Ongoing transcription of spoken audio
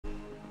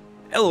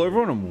Hello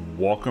everyone and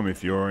welcome.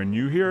 If you're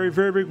new here, a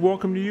very big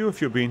welcome to you. If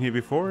you've been here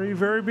before, a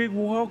very big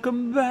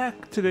welcome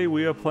back. Today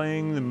we are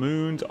playing the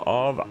Moons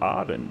of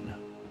Ardan.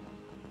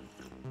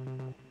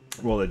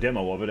 Well, the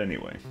demo of it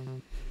anyway.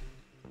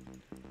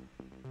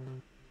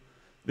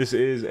 This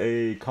is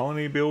a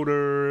colony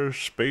builder,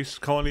 space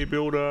colony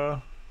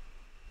builder.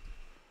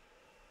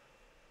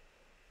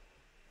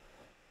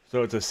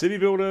 So it's a city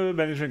builder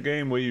management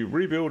game where you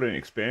rebuild and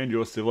expand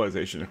your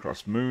civilization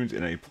across moons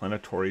in a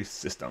planetary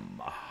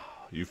system.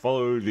 You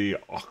follow the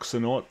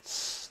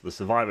Oxonauts, the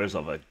survivors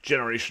of a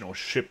generational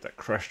ship that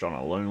crashed on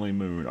a lonely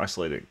moon,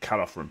 isolated and cut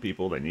off from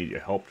people. They need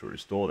your help to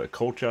restore their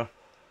culture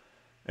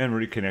and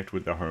reconnect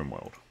with their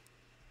homeworld.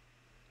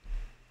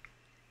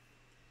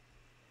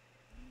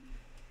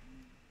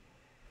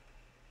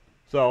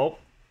 So,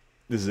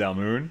 this is our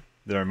moon.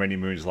 There are many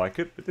moons like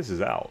it, but this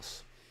is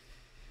ours.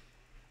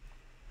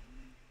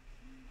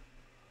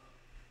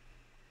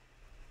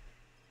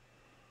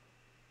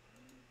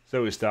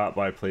 So we start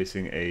by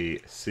placing a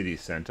city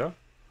center.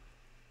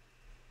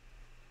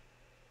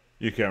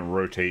 You can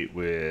rotate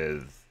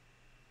with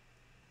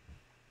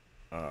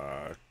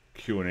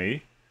Q and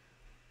E.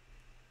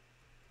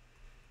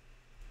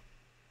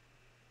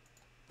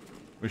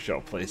 We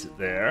shall place it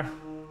there.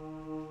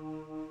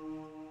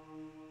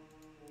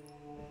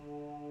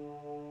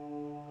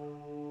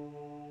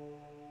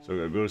 So we're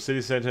going to build a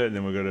city center, and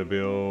then we're going to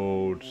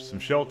build some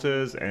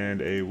shelters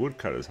and a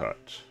woodcutter's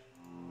hut.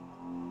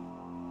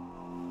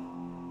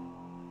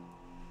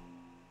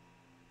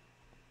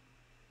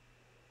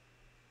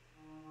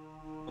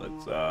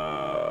 Let's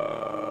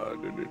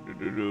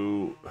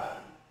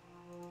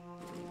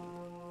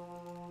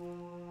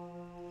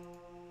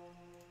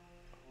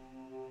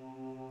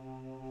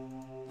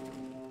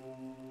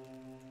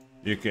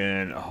You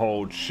can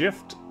hold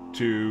shift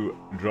to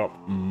drop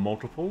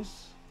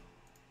multiples.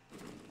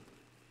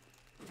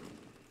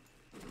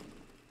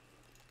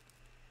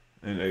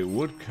 And a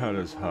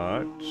woodcutter's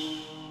hut.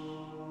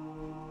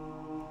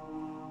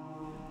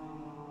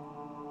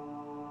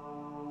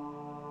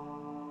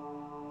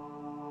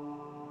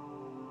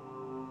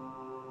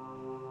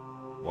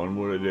 One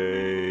wood a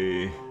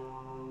day.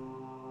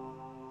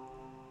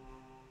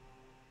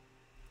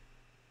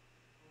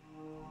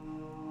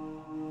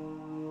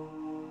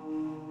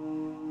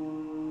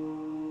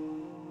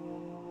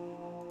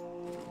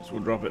 So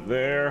we'll drop it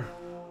there.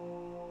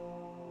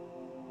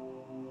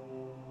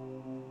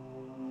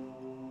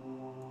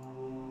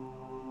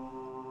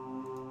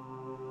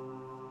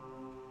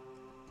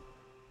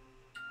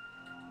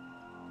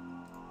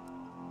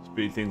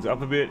 Speed things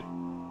up a bit.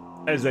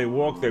 As they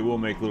walk, they will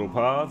make little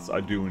paths.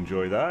 I do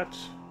enjoy that.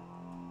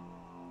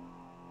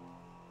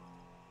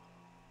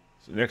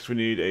 So next we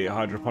need a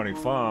hydroponic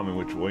farm, in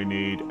which we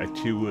need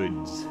 2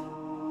 woods.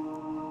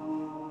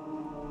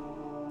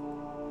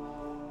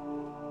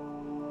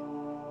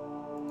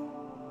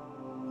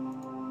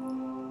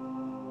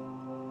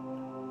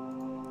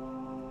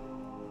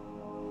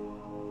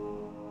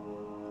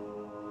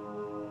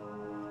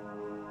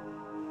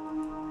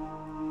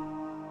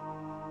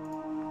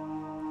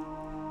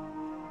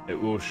 It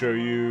will show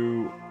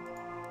you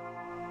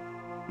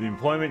the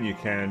employment. You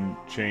can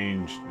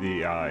change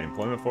the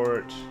employment for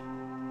it.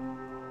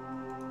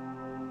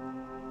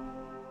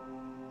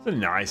 It's a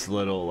nice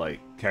little,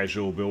 like,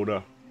 casual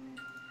builder.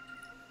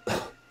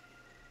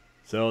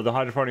 So the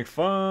hydroponic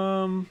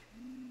farm.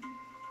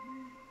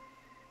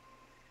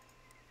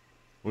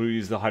 We'll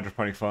use the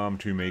hydroponic farm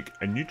to make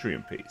a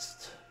nutrient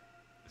paste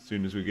as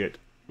soon as we get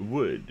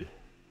wood.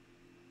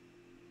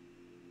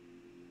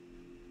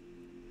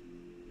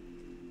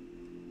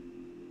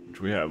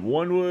 We have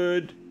 1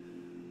 wood.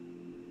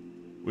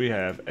 We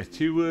have a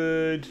 2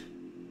 wood.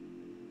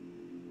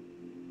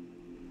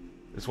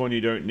 This one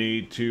you don't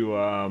need to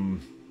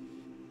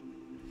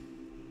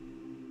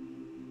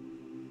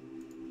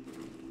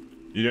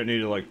you don't need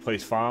to like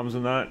place farms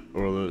in that,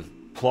 or the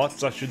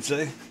plots I should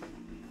say.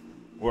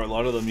 Or a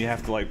lot of them you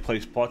have to like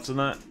place plots in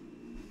that.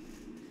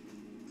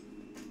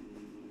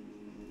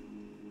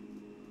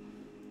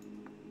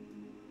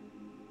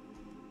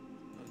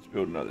 Let's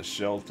build another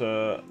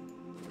shelter.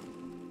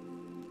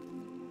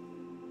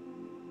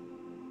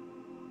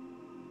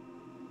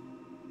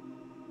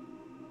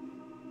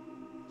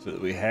 So that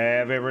we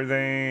have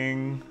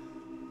everything.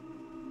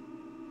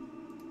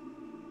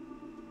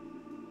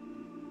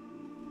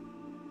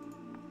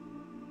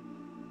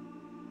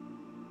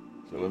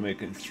 So we're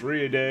making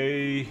 3 a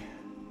day.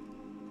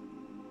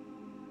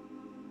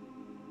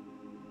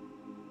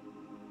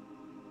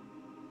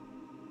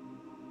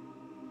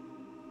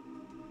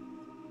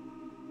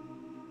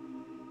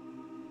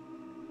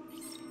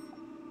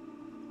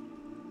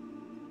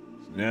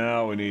 So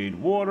now we need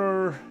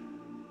water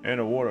and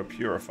a water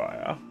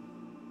purifier.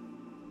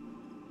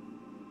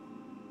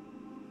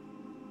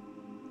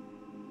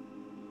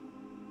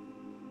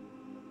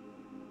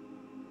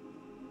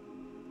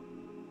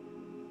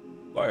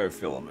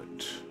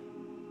 Biofilament.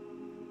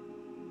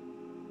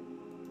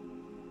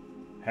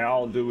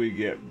 How do we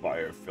get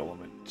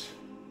biofilament?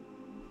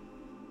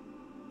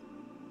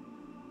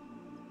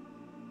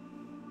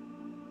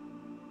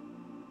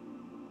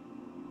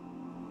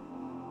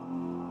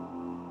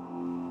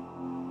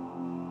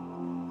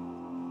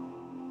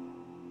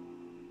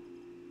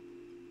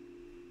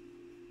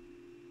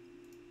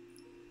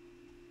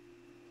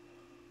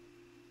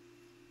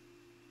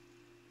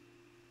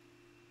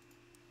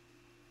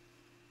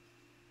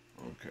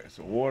 Okay,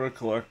 so water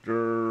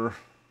collector.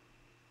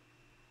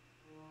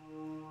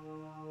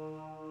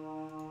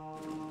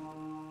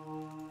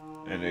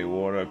 And a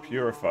water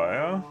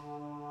purifier.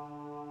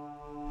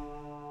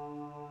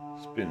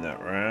 Spin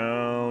that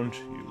round.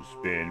 You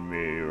spin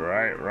me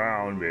right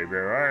round, baby,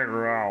 right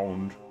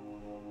round.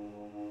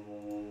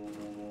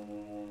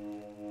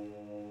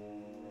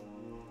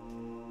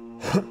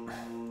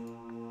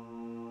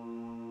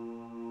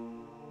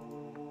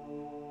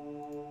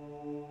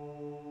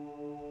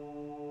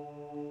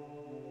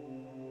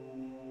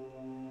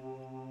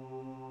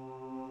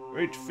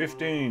 Reach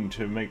 15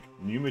 to make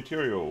new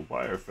material,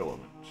 biofilament.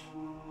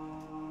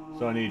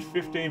 So I need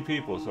 15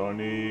 people, so I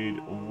need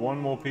one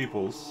more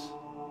people's.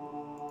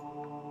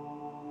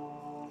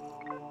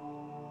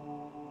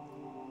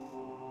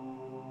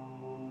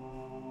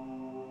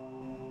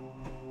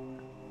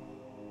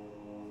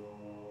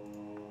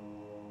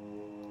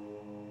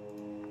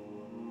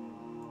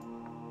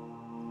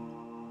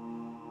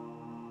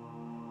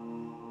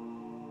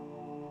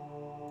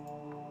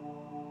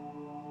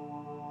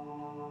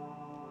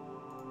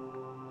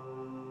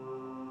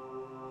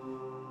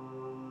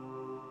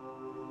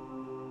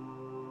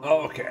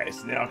 Okay,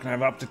 so now I can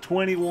have up to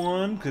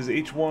 21, because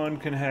each one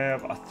can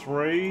have a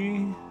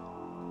 3.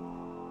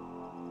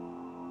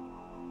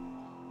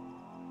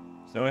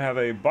 So we have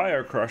a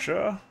bio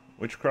crusher,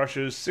 which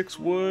crushes 6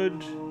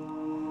 wood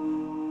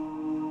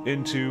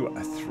into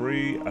a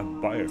 3 of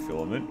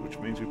biofilament, which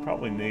means we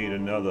probably need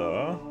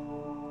another.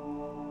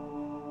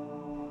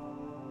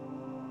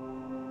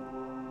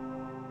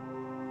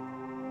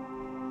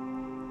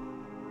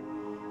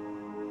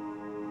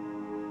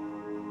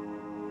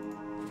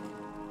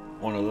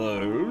 One of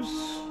those.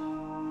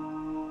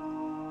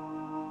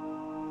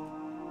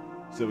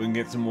 So we can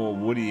get some more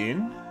woody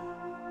in.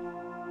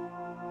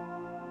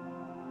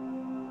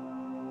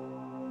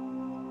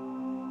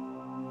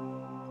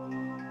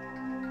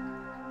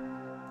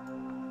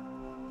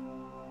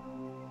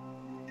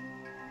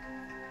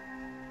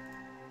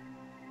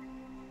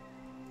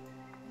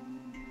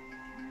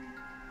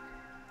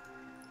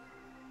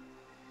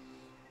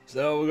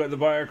 So we got the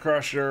bio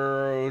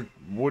crusher,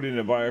 wood in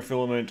a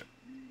biofilament,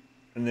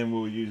 and then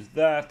we'll use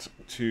that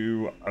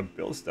to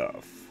build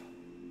stuff.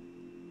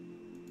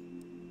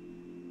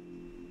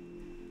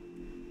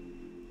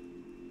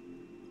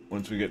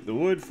 Once we get the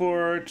wood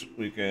for it,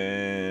 we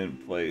can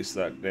place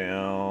that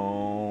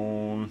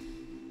down.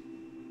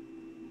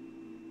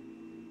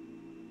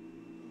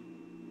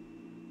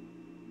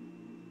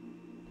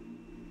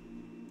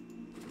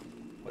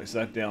 Place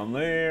that down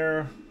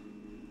there.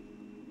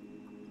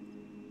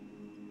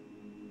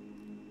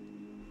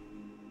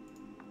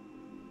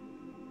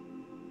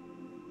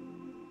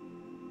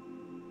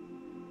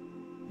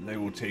 And they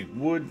will take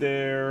wood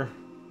there.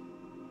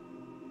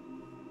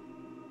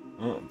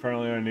 Oh,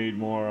 apparently I need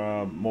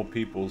more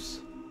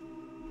peoples.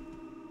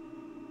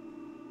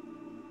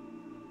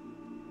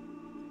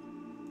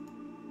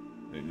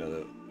 Need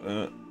another.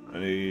 I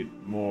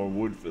need more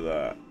wood for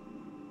that.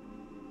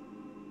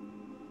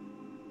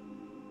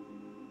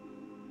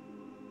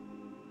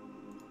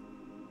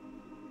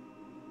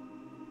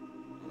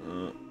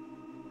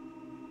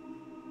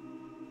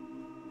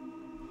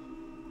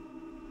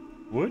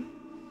 Wood?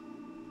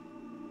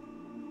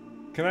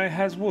 Can I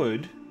has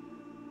wood?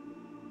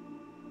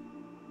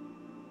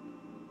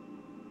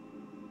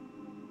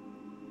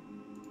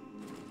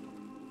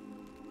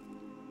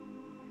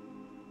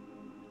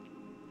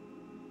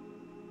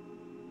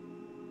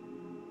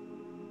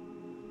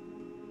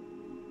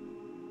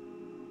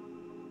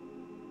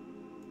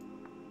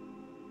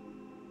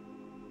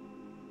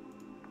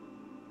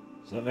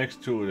 So that makes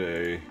 2 a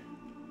day.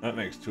 That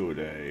makes 2 a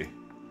day.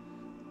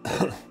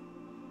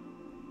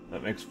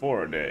 That makes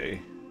 4 a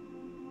day.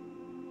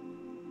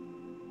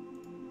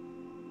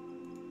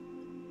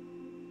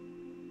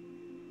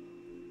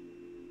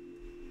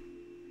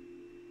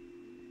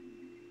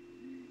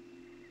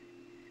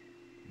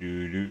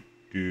 Do.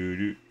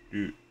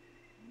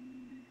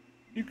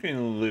 You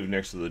can live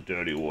next to the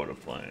dirty water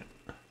plant.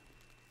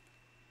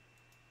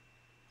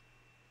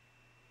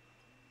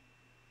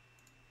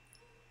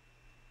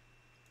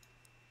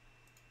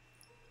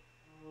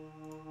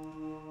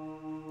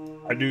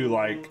 I do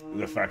like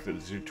the fact that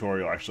the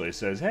tutorial actually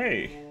says,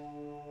 hey,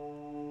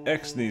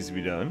 X needs to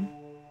be done.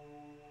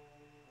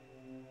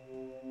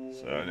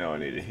 So now I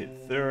need to hit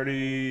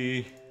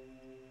 30.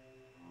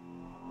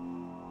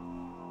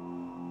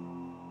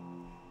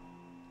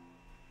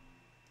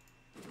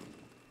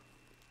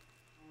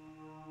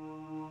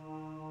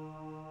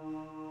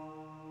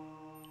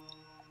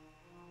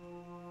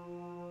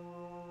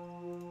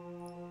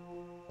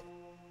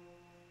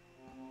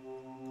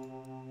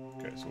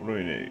 Okay, so what do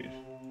we need?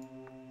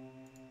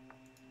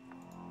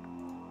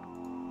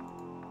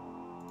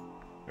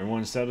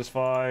 Everyone's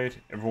satisfied?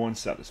 Everyone's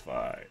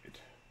satisfied.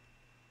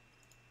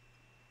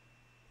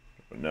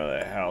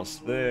 Another house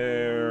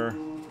there.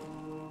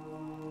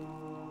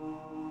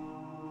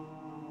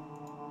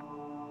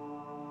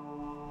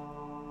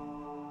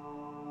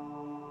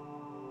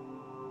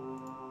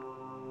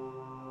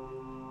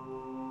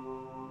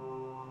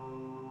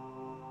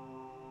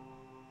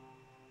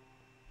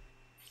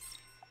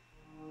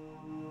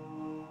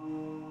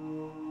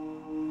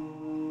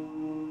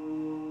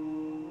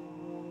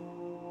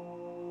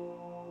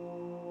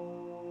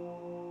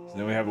 So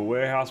then we have a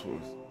warehouse. We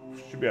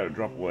should be able to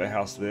drop a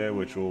warehouse there,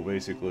 which will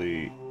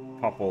basically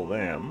pop all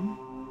them.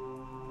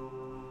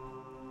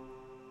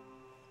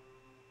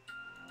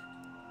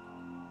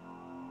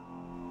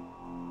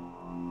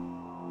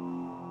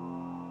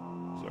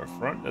 Is there a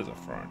front? There's a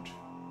front.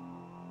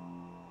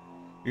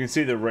 You can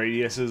see the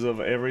radiuses of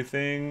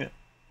everything,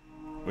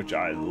 which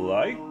I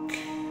like.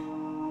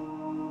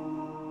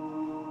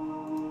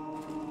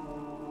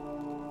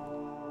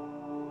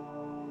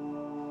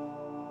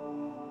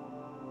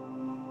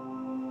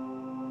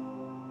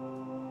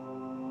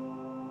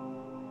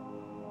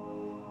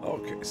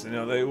 Okay, so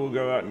now they will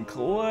go out and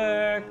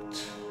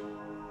collect.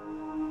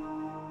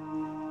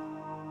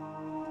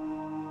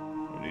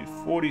 We need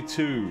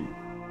 42.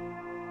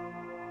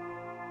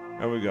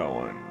 How we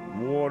going?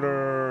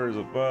 Water is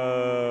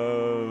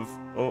above.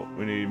 Oh,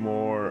 we need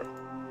more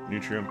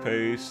nutrient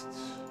paste.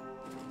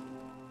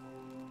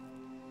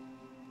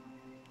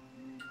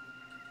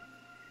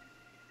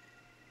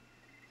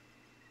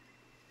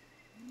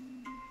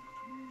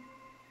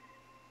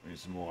 Need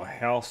some more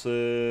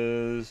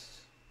houses.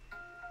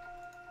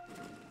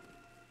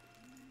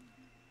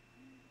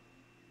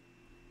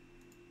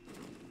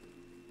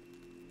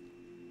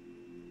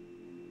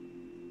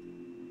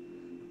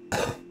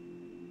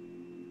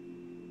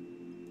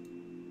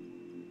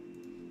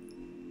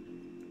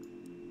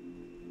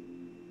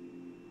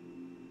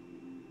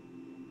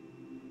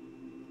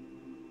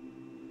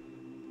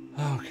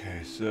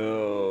 Okay,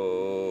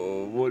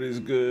 so wood is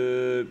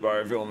good,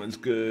 biofilament's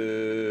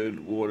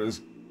good,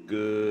 water's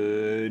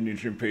good,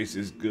 nutrient paste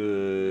is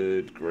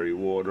good, gray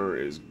water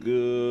is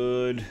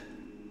good.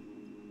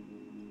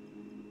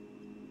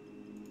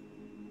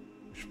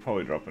 We should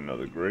probably drop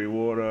another gray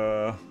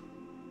water.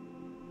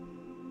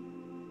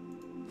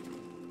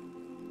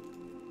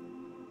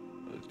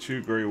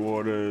 Two gray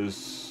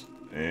waters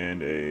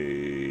and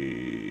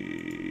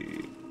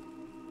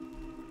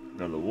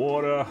another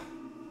water.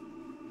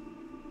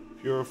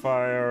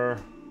 Purifier.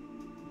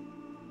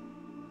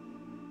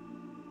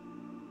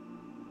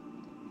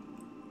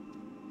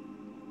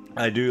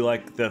 I do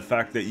like the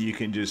fact that you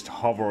can just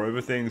hover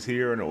over things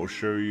here and it will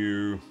show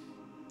you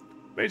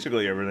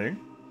basically everything.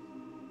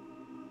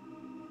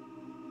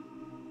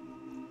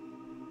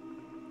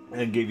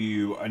 And give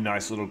you a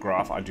nice little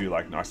graph. I do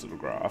like nice little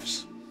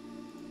graphs.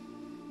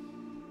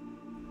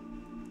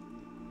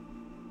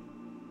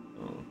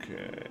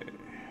 Okay.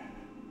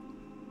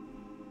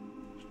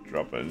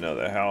 Drop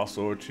another house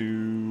or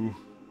two.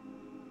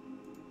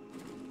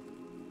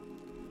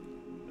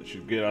 That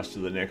should get us to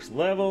the next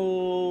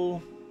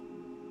level.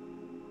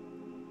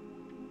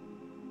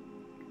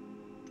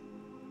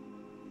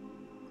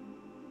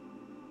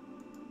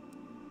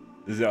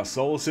 This is our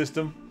solar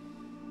system.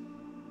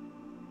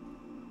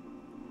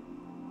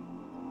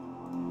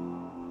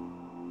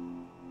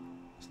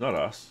 It's not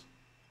us.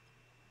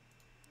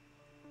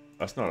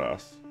 That's not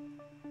us.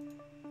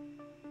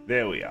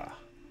 There we are.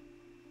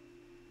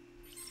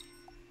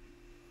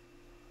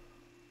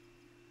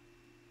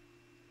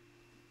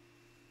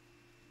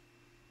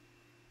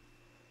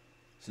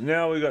 So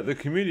now we got the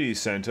community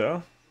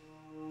center.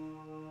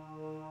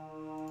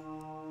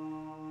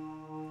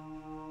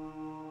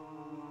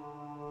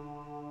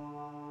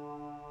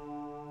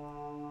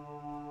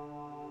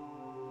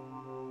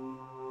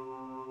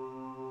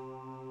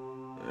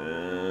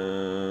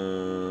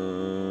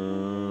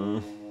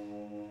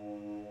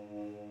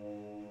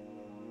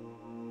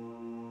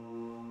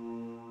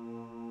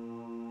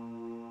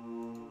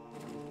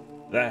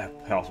 That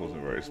house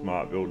wasn't very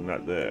smart building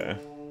that there.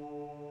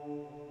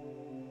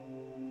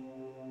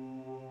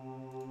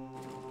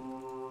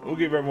 We'll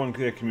give everyone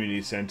their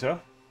community center.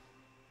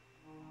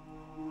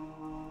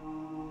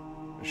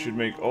 I should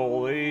make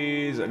all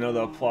these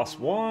another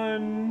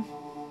 +1.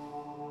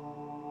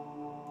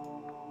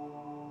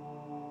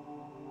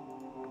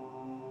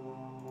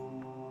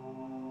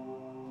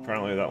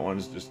 Apparently that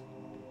one's just...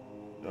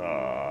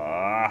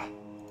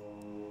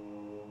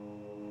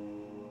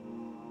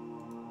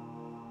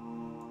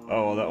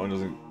 Oh, that one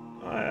doesn't...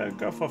 I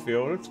got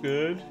fulfilled, it's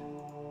good.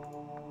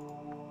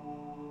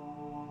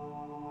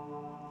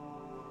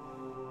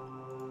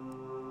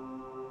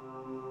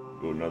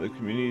 Go another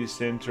community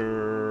center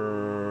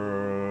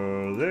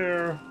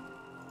there.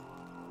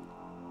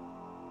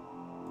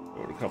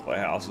 Go to a couple of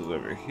houses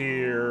over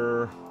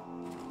here.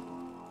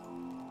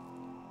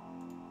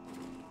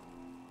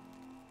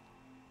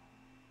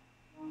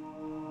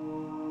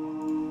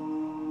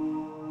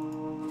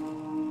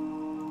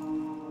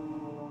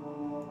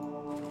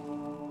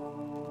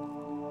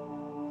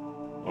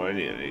 Oh, I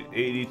need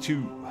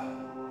 82.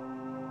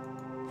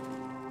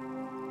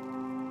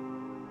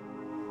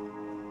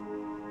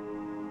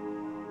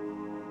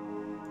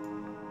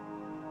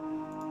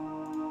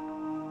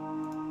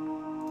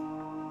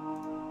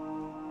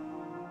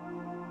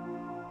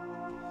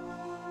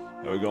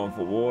 Are we going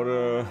for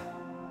water?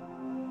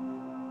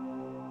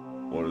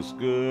 Water's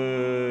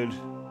good.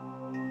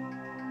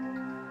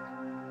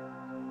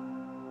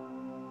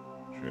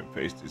 Shrimp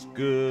paste is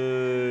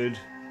good.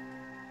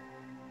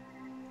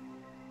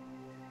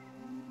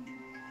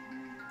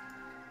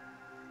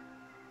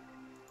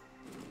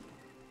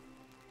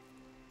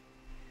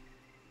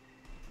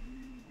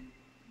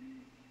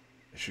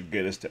 should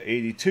get us to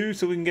 82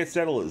 so we can get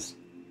settlers.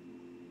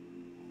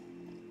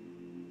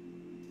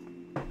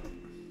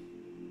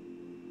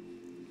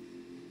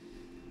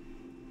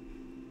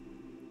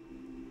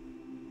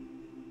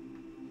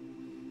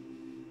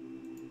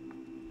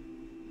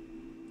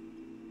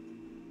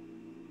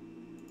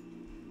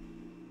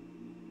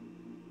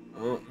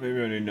 Oh,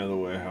 maybe I need another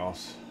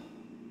warehouse.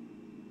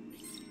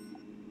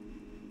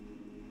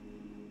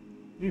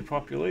 New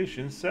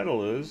population,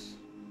 settlers.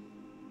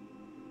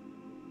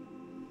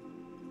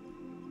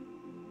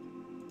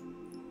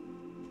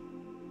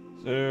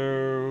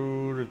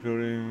 So, the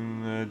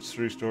building adds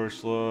 3 storage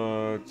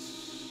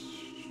slots.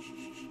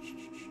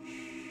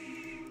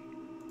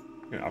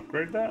 Can I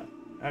upgrade that?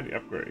 How do you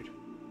upgrade?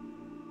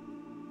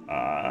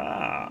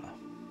 Ah.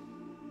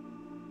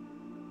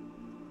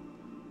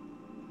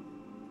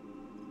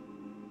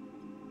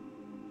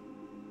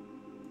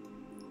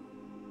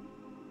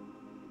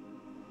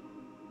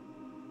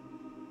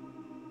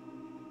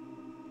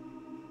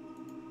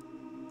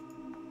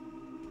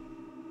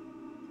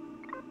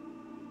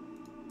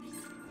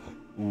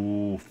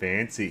 Ooh,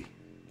 fancy.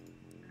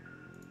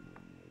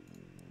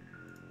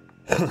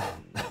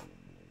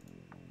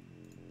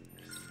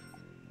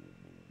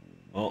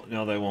 Well,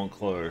 now they won't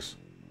close.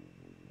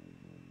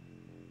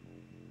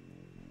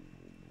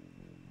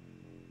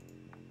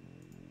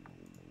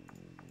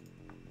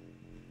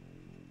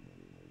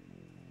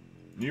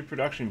 New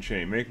production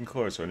chain, making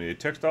clothes. So I need a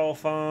textile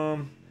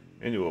farm,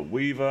 into a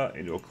weaver,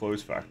 into a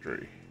clothes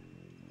factory.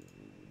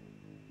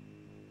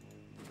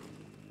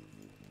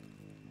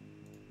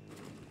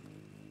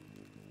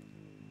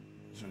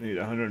 So I need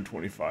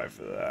 125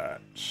 for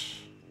that.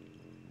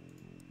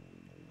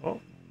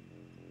 Oh.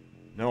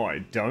 No, I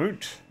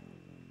don't.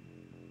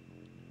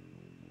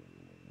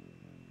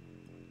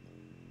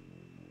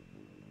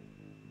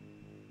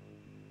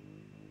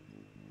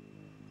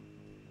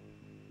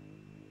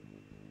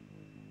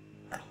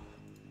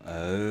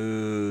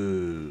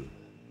 Oh.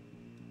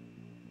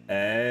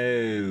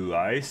 Oh,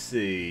 I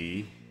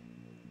see.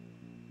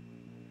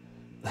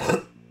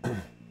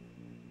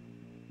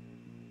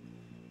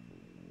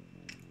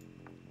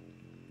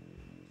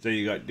 So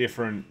you got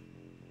different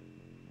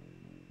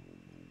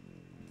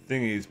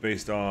thingies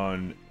based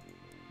on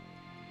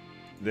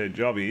their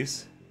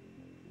jobbies.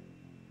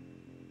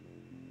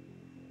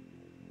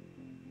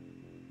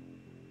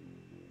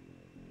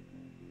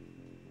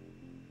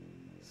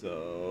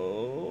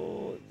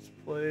 So let's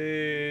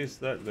place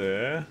that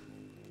there.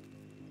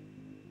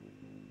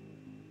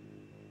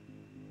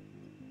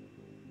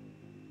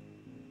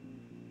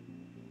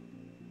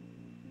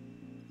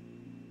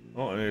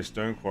 Oh, I need a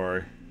stone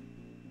quarry.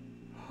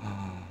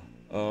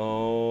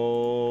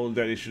 Oh,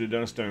 Daddy should have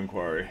done a stone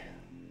quarry.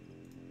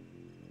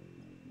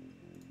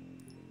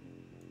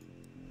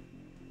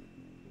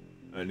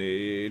 I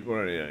need,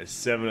 what do I need?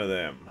 7 of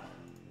them.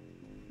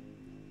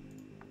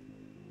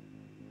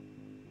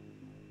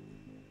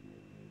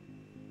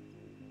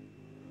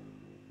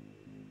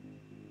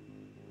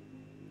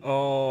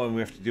 Oh, and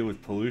we have to deal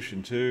with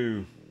pollution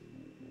too.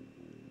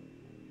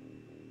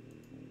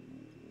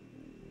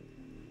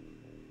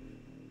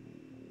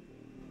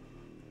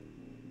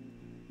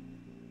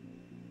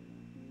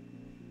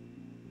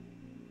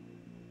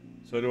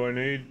 So do I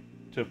need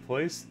to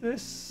place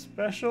this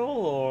special,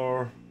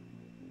 or...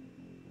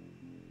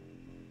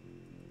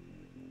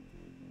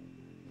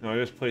 No, I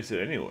just place it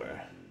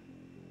anywhere.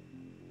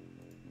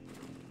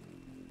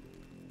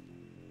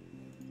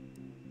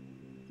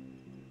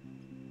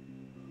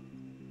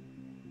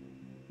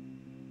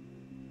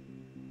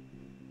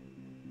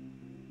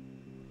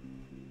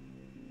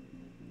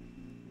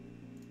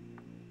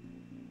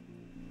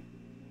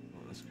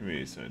 Oh, that's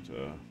community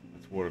center.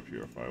 That's water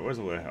purifier. Where's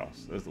the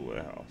warehouse? There's the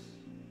warehouse.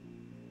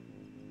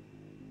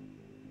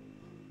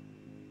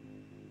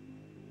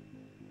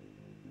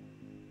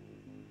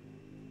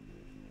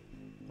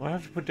 I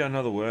have to put down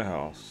another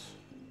warehouse.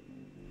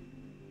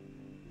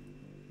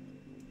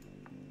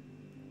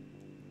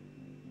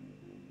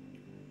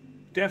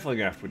 Definitely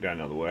gonna have to put down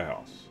another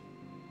warehouse.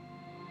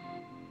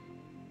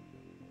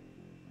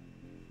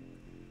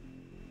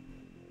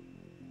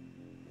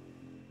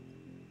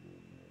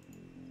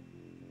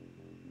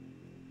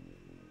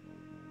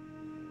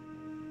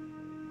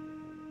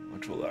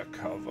 What will that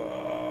cover?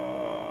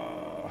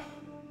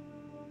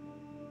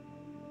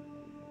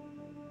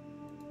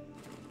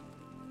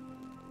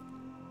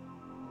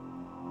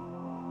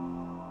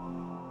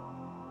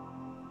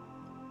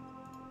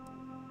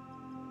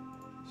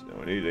 So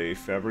we need a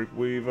fabric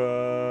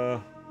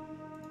weaver.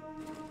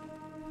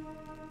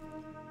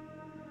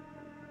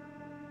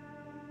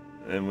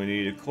 And we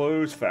need a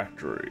clothes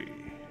factory.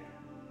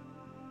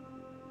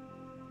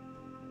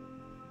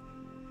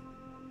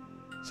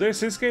 So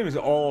this game is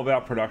all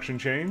about production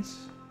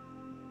chains.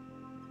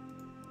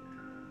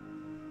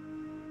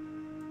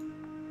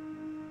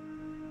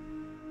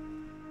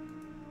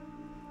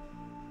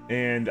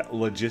 And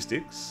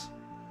logistics.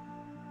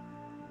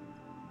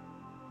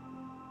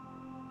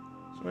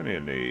 So I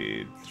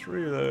need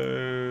 3 of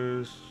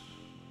those.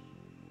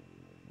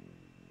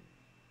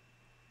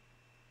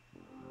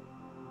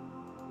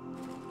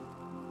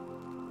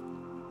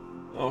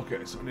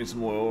 Okay, so I need some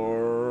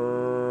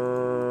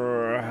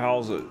more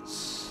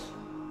houses.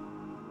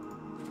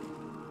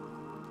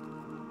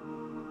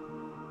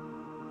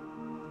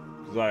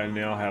 Because I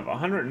now have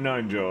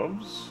 109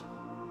 jobs,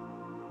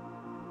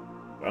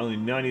 but only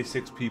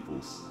 96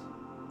 peoples.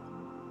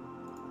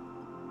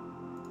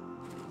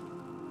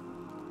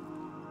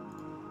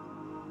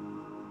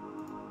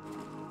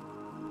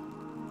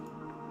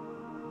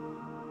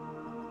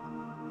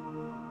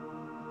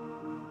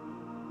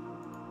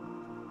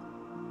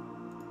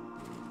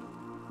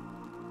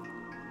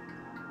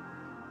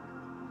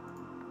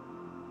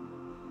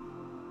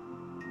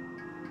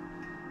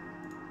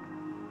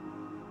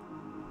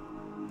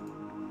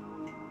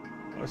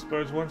 I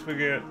suppose once we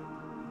get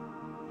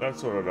that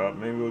sorted up,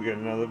 maybe we'll get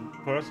another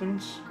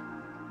person's.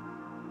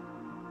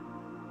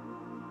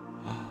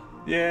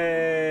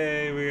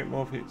 Yay, we get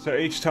more people. So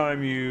each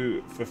time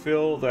you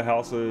fulfill, the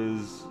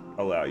houses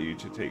allow you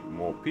to take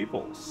more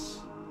peoples.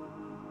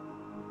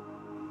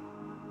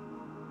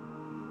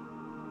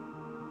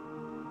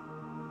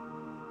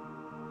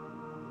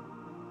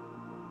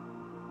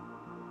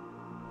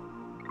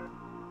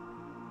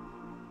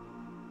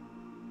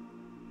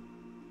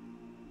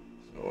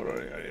 So what do I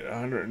need?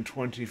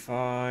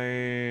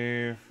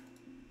 125.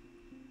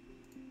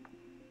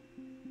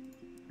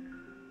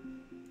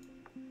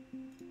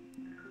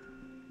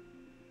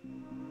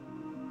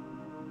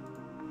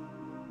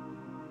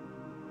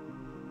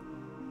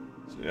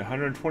 So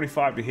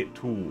 125 to hit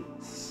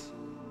tools.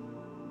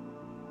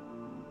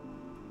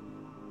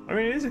 I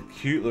mean, it is a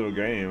cute little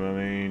game. I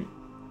mean,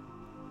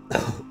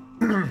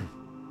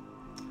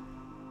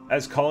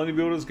 as colony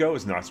builders go,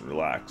 it's nice and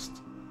relaxed.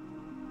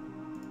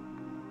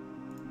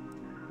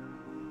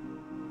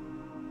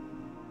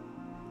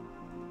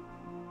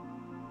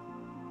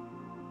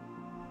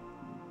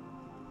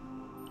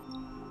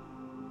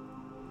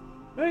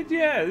 But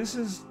yeah, this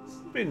has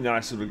been a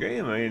nice little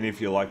game. I mean,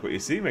 if you like what you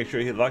see, make sure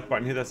you hit the like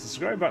button, hit that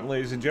subscribe button,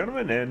 ladies and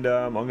gentlemen, and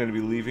I'm going to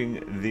be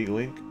leaving the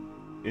link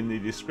in the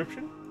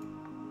description.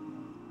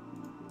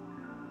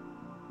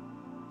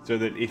 So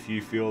that if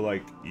you feel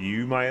like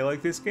you might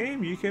like this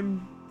game, you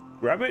can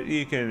grab it.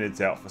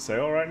 It's out for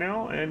sale right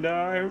now, and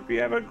I hope you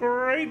have a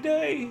great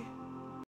day.